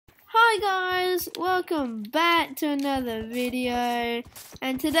Hi guys, welcome back to another video,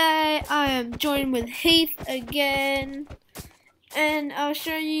 and today I am joined with Heath again, and I'll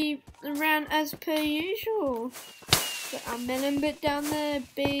show you around as per usual. Got our melon bit down there,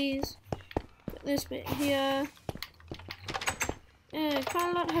 bees, got this bit here. Yeah,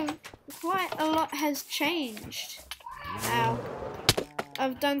 quite a lot has changed. Now,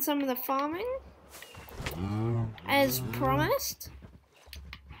 I've done some of the farming as promised.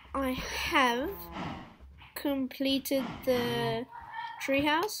 I have completed the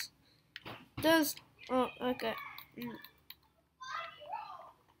treehouse. Oh, okay.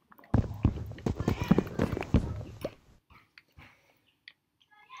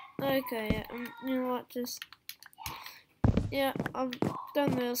 Okay, you know what, I've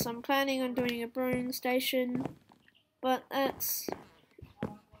done this. I'm planning on doing a brewing station, but that's...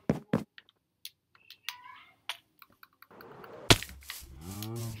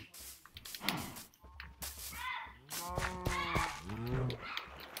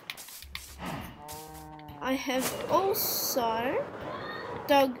 I have also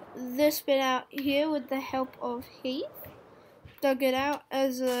dug this bit out here with the help of Heath. Dug it out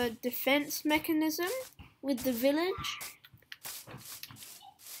as a defense mechanism with the village.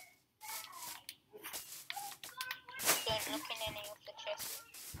 Don't look in any of the chests.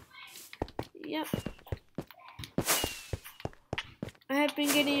 Yep. I have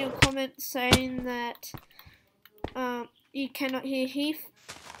been getting a comment saying that you cannot hear Heath,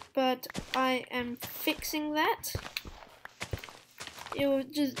 but I am fixing that. You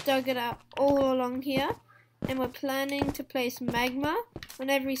just dug it out all along here, and we're planning to place magma on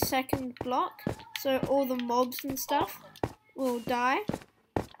every second block, so all the mobs and stuff will die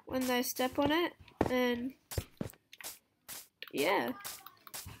when they step on it. And yeah,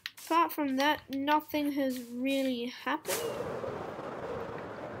 apart from that, nothing has really happened.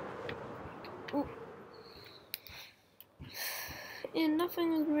 Ooh. Yeah,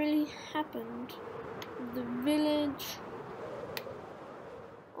 nothing has really happened. The village,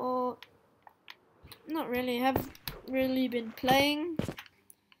 or not really. I haven't really been playing.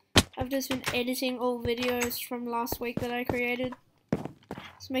 I've just been editing all videos from last week that I created.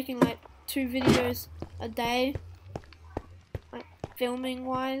 It's making like 2 videos a day, like filming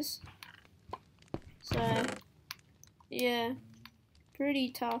wise. So yeah, pretty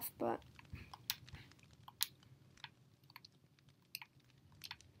tough, but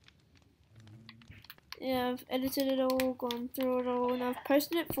yeah, I've edited it all, gone through it all, and I've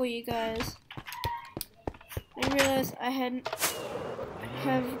posted it for you guys. I realised I hadn't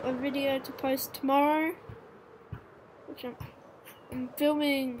have a video to post tomorrow, which I'm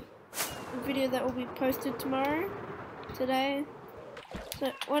filming a video that will be posted tomorrow, today.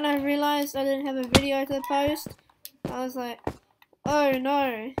 So when I realised I didn't have a video to post, I was like, oh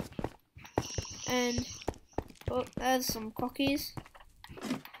no. And oh, there's some cockies.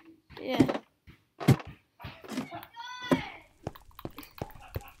 Yeah.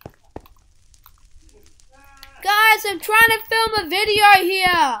 Guys, I'm trying to film a video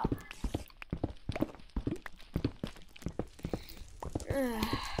here!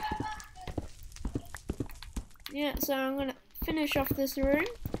 Yeah, so I'm gonna finish off this room.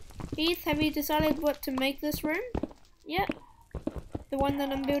 Heath, have you decided what to make this room? Yeah? The one that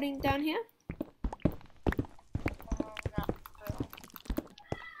I'm building down here?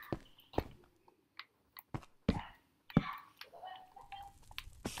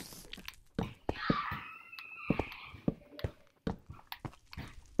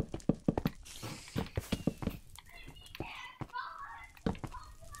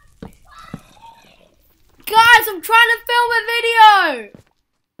 Guys, I'm trying to film a video!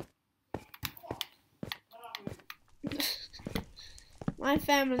 My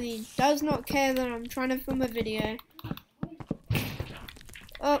family does not care that I'm trying to film a video.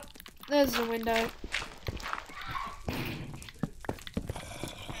 Oh, there's the window.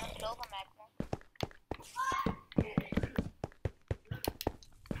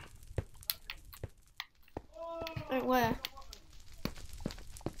 Oh, where?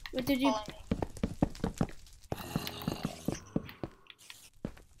 What did you...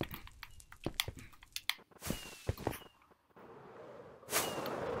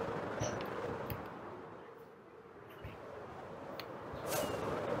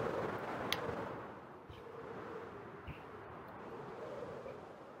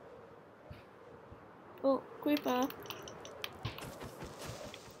 Oh, creeper.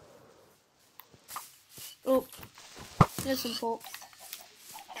 Oh, there's some pork.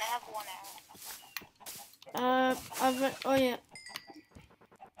 Can I have 1 arrow? Oh yeah.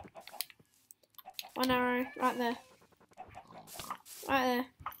 1 arrow, right there. Right there.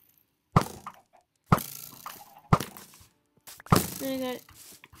 There you go.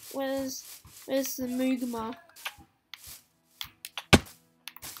 Where's the Mugma?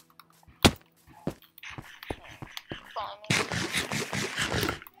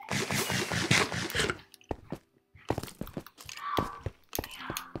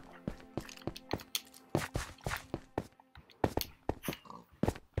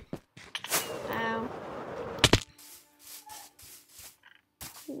 Ow.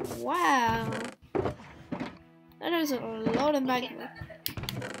 Wow. That is a lot of magma.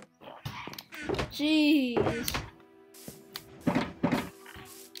 Jeez.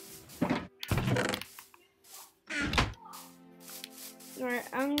 Alright,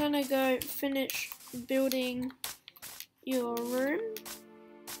 I'm gonna go finish building your room.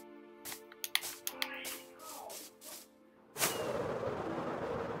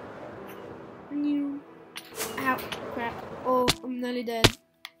 Ow, crap. Oh, I'm nearly dead.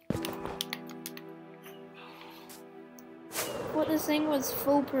 What this thing was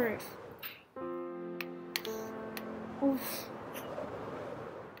foolproof. Oof.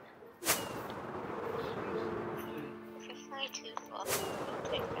 If you fly too far, you'll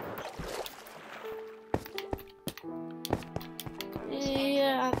take that.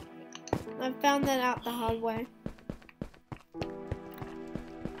 Yeah, I found that out the hard way.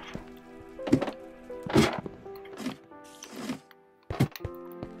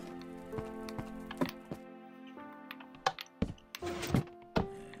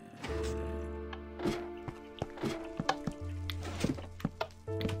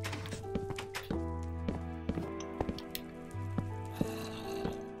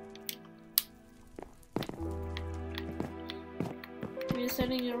 You're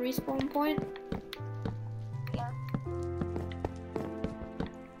setting your respawn point. Yeah.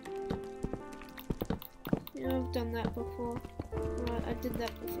 Yeah, I've done that before. Right, I did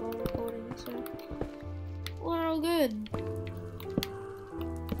that before recording, so we're all good.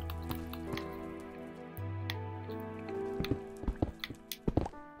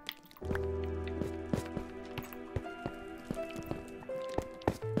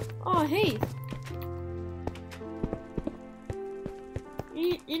 Oh, Heath.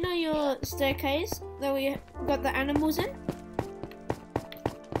 You know your staircase that we got the animals in?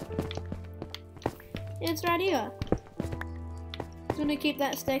 It's right here. Do you want to keep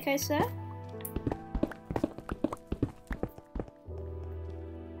that staircase there?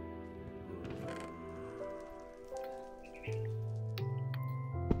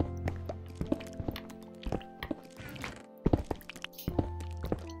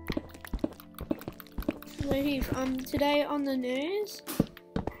 So Heath, today on the news,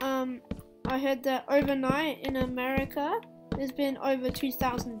 I heard that overnight in America, there's been over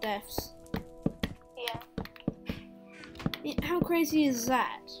 2,000 deaths. Yeah. How crazy is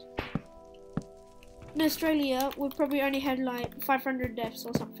that? In Australia, we probably only had like 500 deaths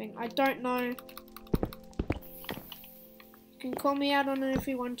or something. I don't know. You can call me out on it if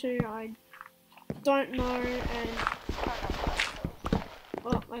you want to. I don't know. And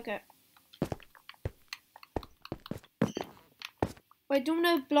oh, okay. Wait, do you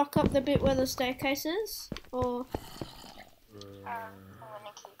want to block up the bit where the staircase is? Or I'm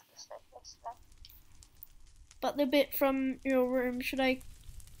gonna keep the staircase there. but the bit from your room, should I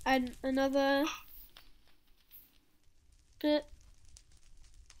add another bit?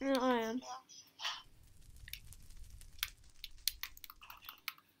 No, I am.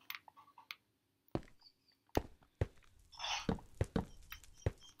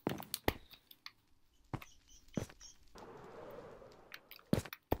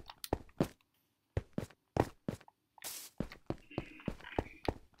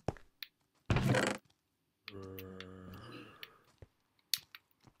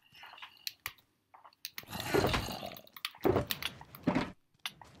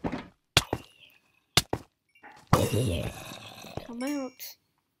 Yeah. Come out.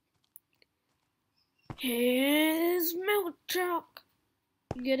 Here's Milk Truck.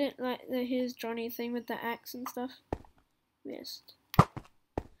 You get it? Like the Here's Johnny thing with the axe and stuff? Yes. Come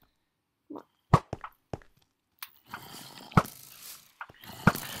on.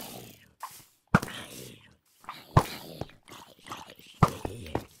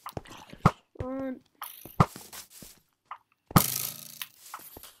 On.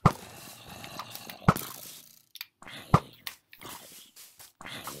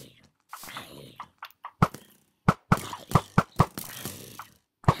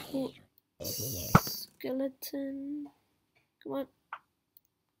 Skeleton. Come on.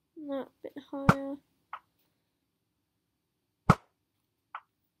 Not a bit higher.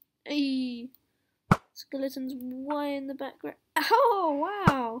 Hey. Skeleton's way in the background. Oh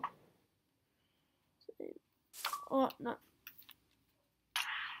wow. Oh no.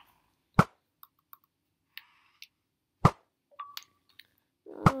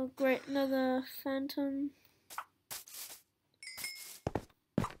 Oh great, another phantom.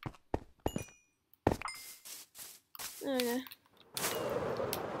 There we go.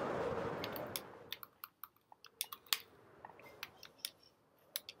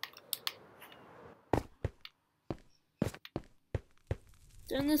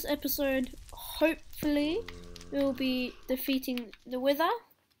 So in this episode, hopefully, we'll be defeating the Wither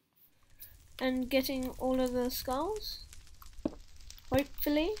and getting all of the skulls.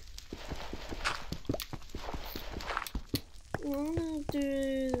 Hopefully. I'm gonna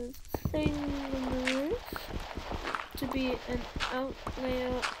do the thing on the roof to be an out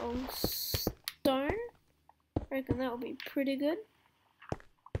layer of stone. I reckon that will be pretty good.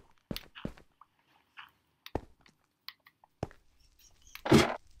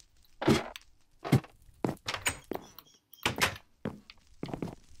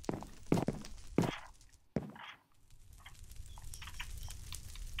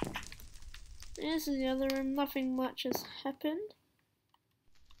 This is the other room, nothing much has happened.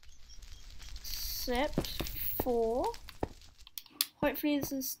 Except for, hopefully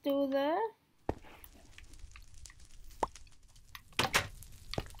this is still there.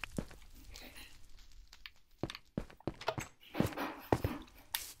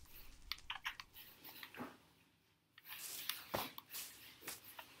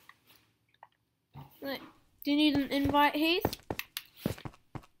 Right. Do you need an invite, Heath?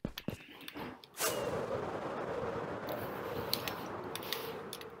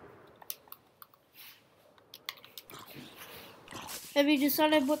 Have you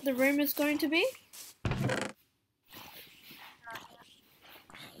decided what the room is going to be?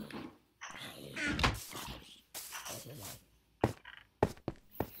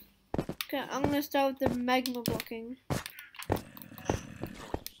 Okay, I'm gonna start with the magma blocking.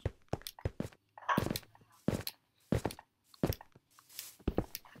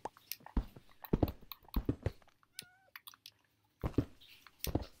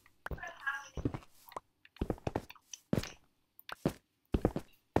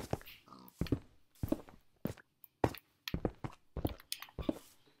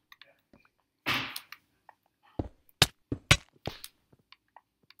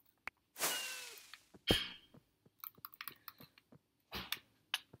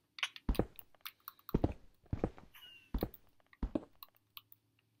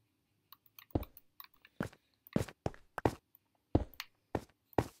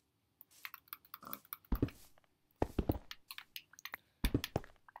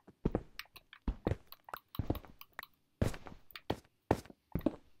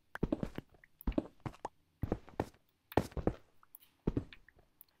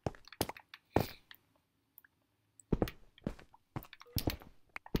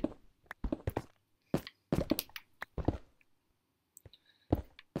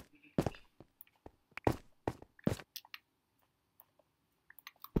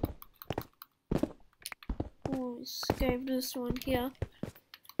 Oh, escape this one here.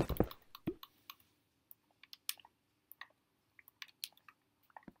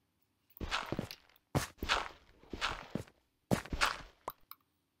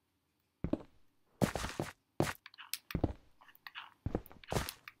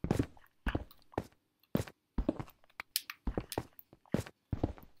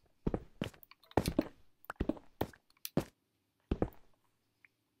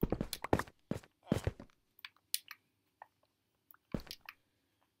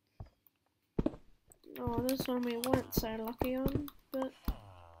 Oh, this one we weren't so lucky on, but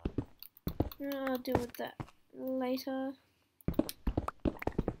I'll deal with that later.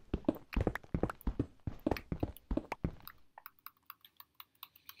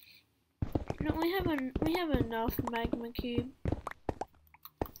 No, we have enough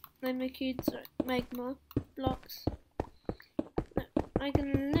magma blocks. I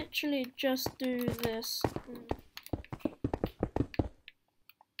can literally just do this.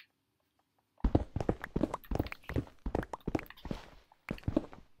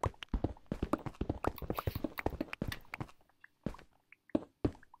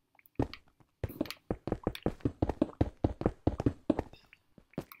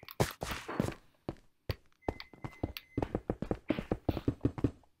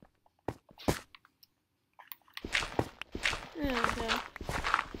 There we go.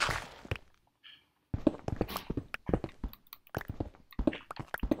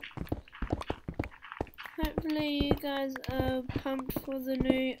 Hopefully you guys are pumped for the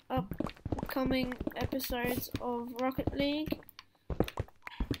new upcoming episodes of Rocket League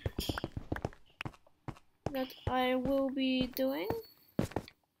that I will be doing.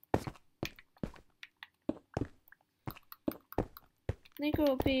 think it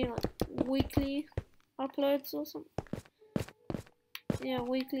will be like weekly uploads or something. Yeah,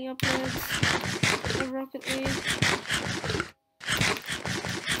 weekly uploads of Rocket League.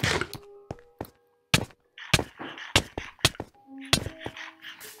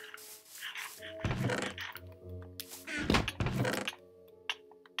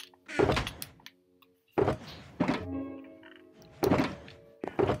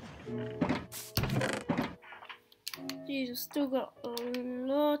 Jeez, I've still got a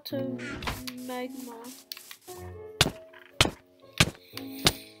lot of magma.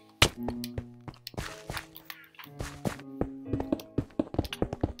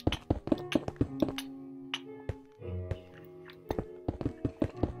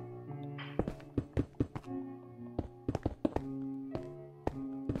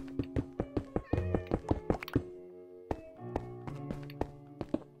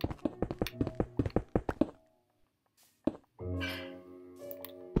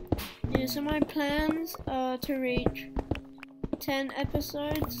 Yeah, so my plans are to reach 10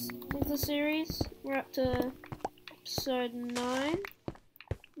 episodes of the series. We're up to episode 9.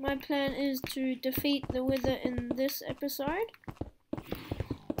 My plan is to defeat the Wither in this episode,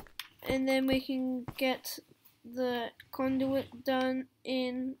 and then we can get the conduit done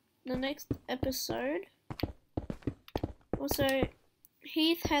in the next episode. Also,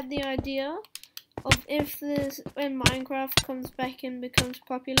 Heath had the idea of when Minecraft comes back and becomes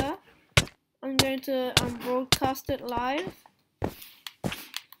popular, I'm going to broadcast it live.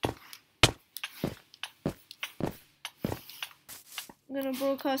 I'm going to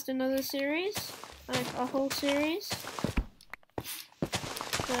broadcast another series, like a whole series.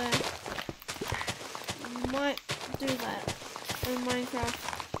 So, might do that when Minecraft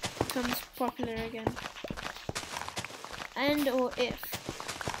becomes popular again. And or if.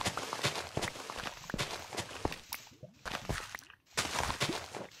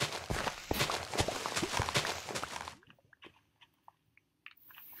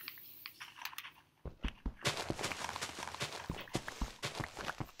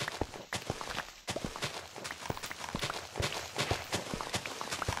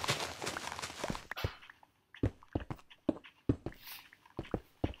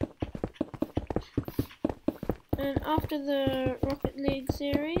 And after the Rocket League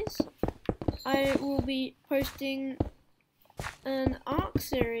series, I will be posting an Ark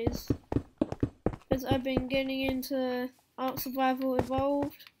series, because I've been getting into Ark Survival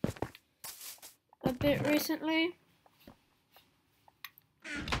Evolved a bit recently,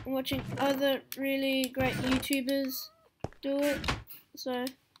 watching other really great YouTubers do it, so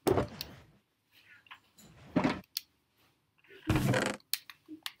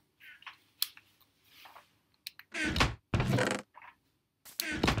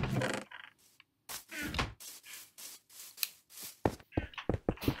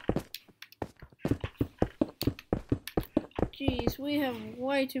jeez, we have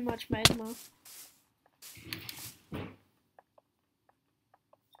way too much magma.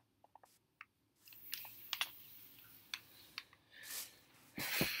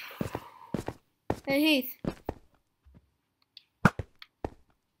 Hey Heath.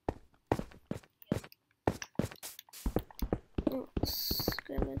 Oh,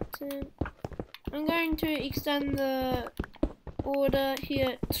 skeleton. I'm going to extend the order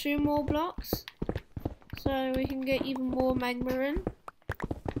here 2 more blocks, so we can get even more magma in,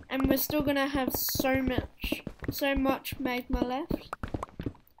 and we're still gonna have so much magma left.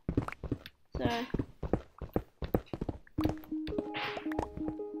 So,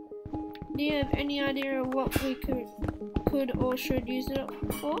 do you have any idea of what we could or should use it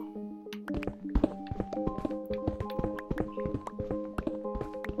for?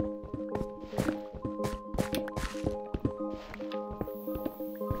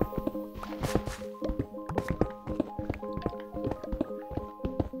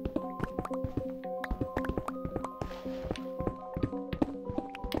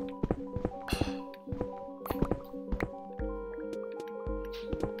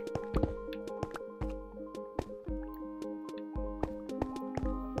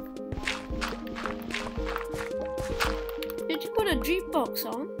 Did you put a jukebox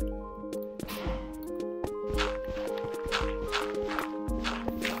on?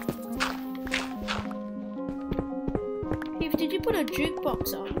 Heath, did you put a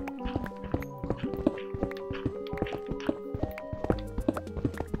jukebox on?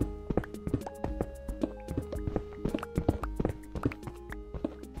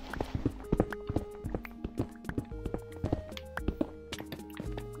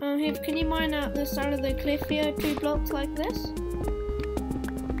 Heath, can you mine out the side of the cliff here 2 blocks like this?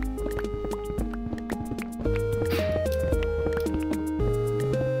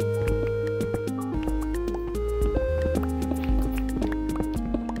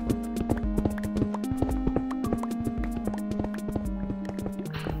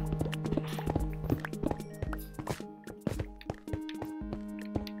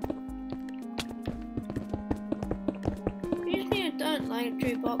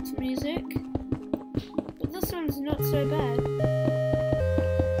 victory box music, but this one's not so bad.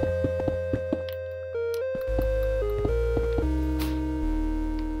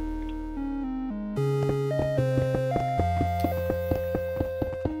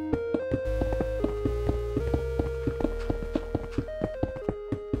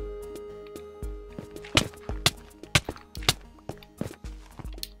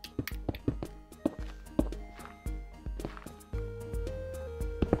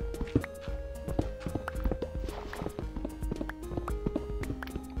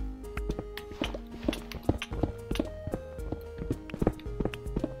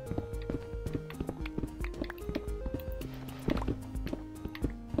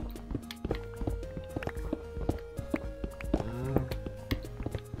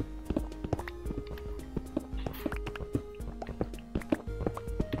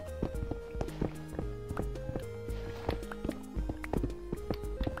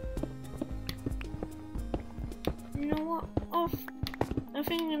 You know what? I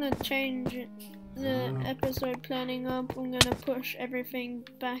think I'm gonna change the episode planning up. I'm gonna push everything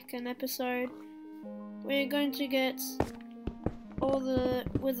back an episode. We're going to get all the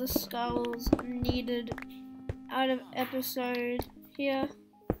wither skulls needed out of episode here.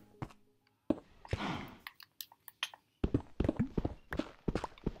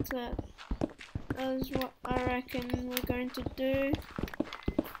 So that is what I reckon we're going to do.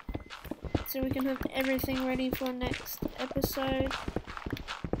 So we can have everything ready for next episode.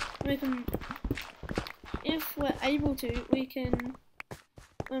 We can, if we're able to, we can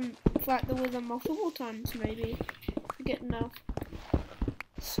fight the wither multiple times maybe to get enough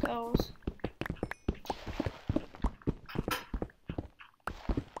skulls.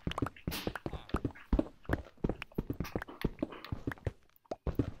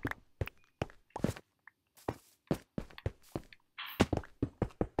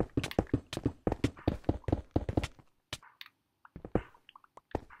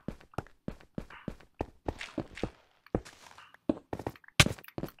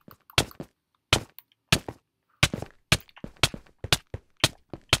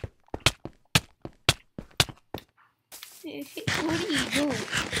 What are you doing?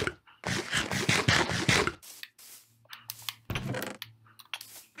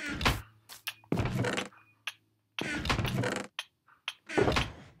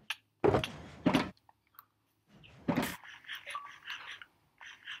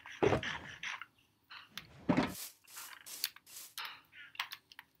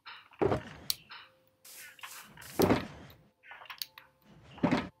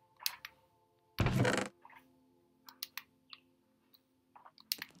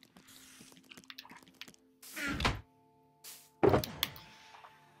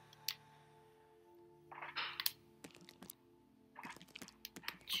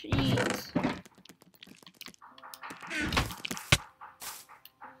 Jeez.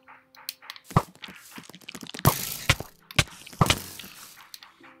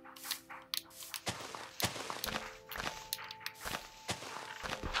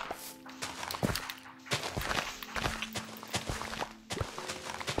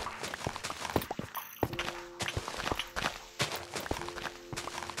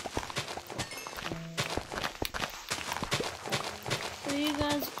 So you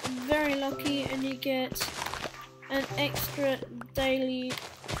guys are very lucky and you get an extra daily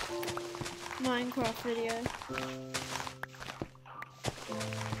Minecraft video.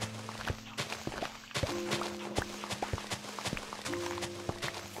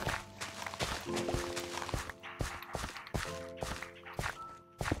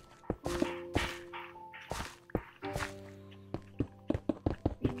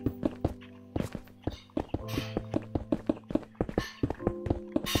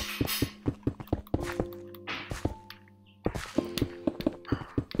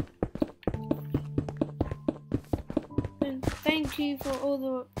 Thank you for all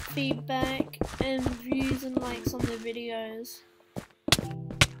the feedback and views and likes on the videos.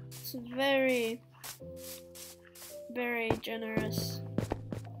 It's very, very generous.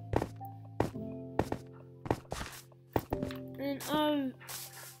 And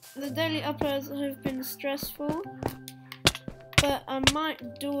the daily uploads have been stressful, but I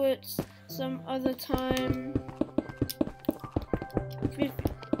might do it some other time.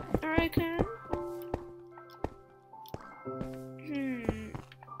 I reckon.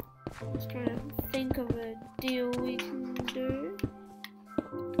 Just trying to think of a deal we can do.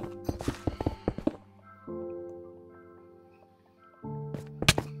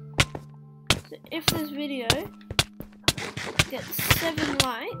 So if this video gets 7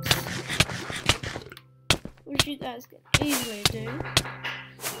 likes, which you guys can easily do.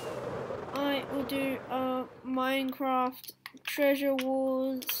 I will do Minecraft Treasure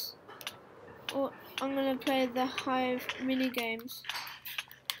Wars, or I'm gonna play the Hive mini games.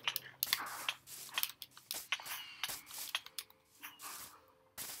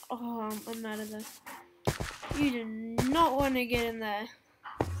 Oh, I'm out of there. You do not want to get in there.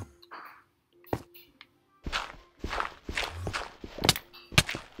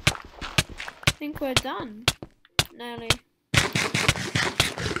 I think we're done. Nearly.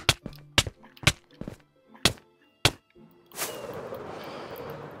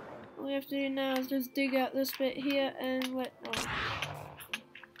 All we have to do now is just dig out this bit here and let. Oh.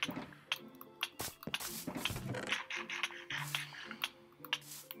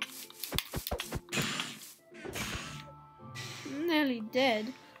 I'm nearly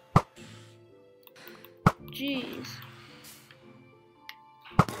dead. Jeez.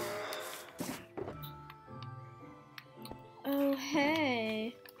 Oh,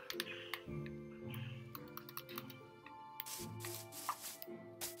 hey.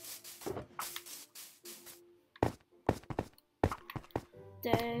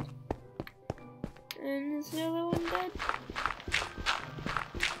 Dead. And is the other one dead?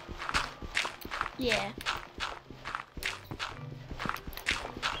 Yeah.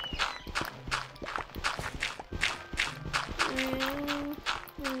 Well,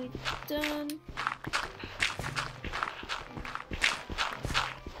 we're done.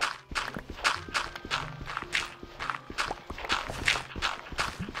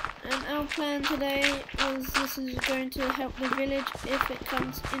 And our plan today was this is going to help the village if it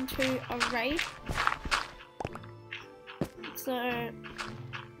comes into a raid. So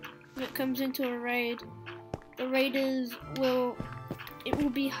if it comes into a raid, the raiders will, it will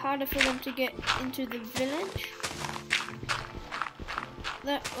be harder for them to get into the village.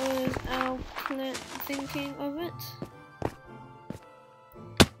 That was our plan, thinking of it.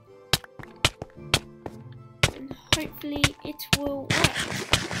 And hopefully it will work.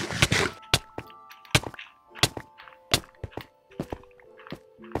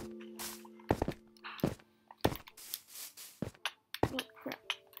 Oh crap.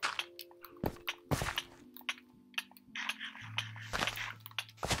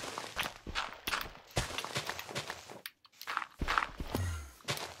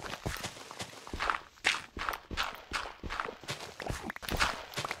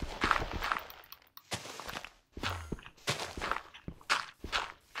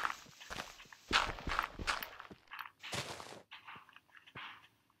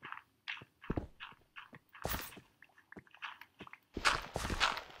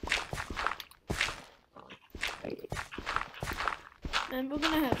 And we're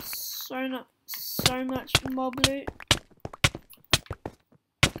gonna have so much mob loot.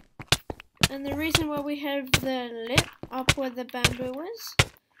 And the reason why we have the lip up where the bamboo is,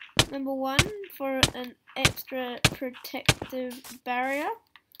 number one, for an extra protective barrier.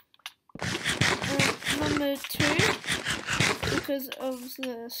 Number two, because of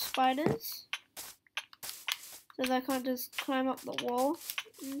the spiders, so they can't just climb up the wall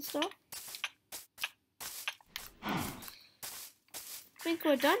and stuff. I think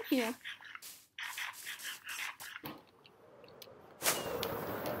we're done here.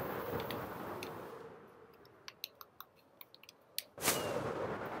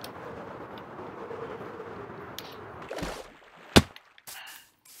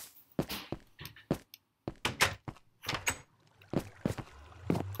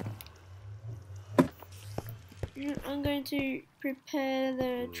 I'm going to prepare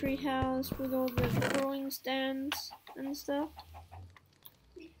the treehouse with all the brewing stands and stuff.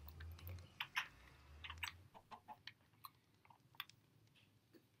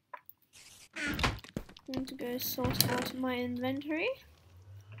 I'm going to go sort out my inventory.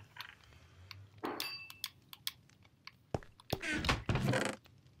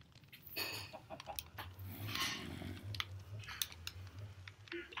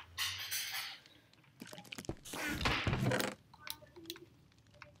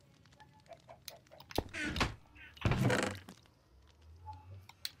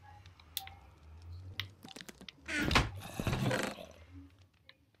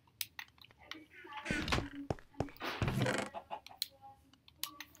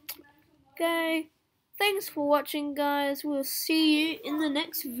 Okay, thanks for watching guys, we'll see you in the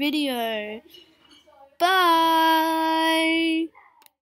next video. Bye!